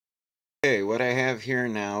what I have here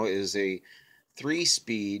now is a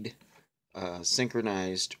 3-speed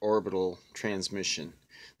synchronized orbital transmission.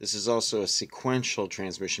 This is also a sequential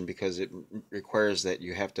transmission because it requires that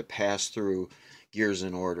you have to pass through gears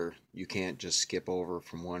in order. You can't just skip over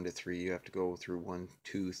from 1 to 3. You have to go through 1,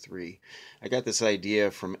 2, 3. I got this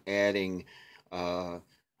idea from adding a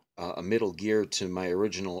middle gear to my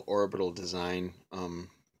original orbital design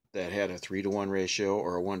that had a 3-to-1 ratio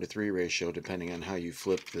or a 1-to-3 ratio depending on how you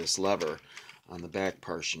flip this lever on the back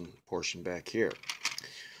portion back here.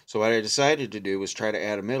 So what I decided to do was try to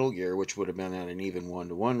add a middle gear, which would have been at an even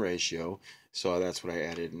 1-to-1 ratio. So that's what I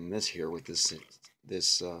added in this here with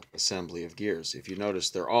this assembly of gears. If you notice,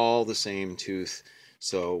 they're all the same tooth.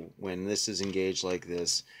 So when this is engaged like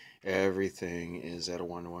this, everything is at a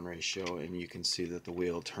 1-to-1 ratio, and you can see that the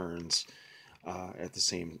wheel turns at the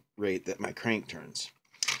same rate that my crank turns.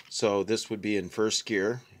 So this would be in first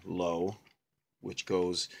gear, low, which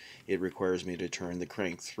goes, it requires me to turn the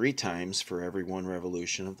crank 3 times for every 1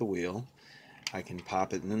 revolution of the wheel. I can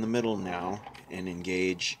pop it in the middle now and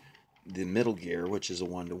engage the middle gear, which is a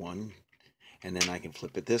 1-to-1, and then I can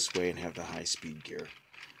flip it this way and have the high-speed gear,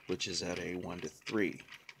 which is at a 1-to-3.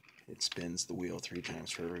 It spins the wheel 3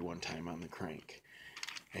 times for every 1 time on the crank.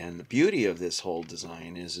 And the beauty of this whole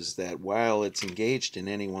design is that while it's engaged in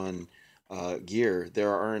any one gear,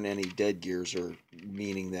 there aren't any dead gears, or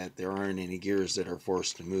meaning that there aren't any gears that are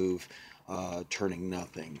forced to move, turning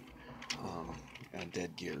nothing,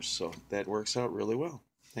 dead gears. So that works out really well.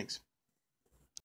 Thanks.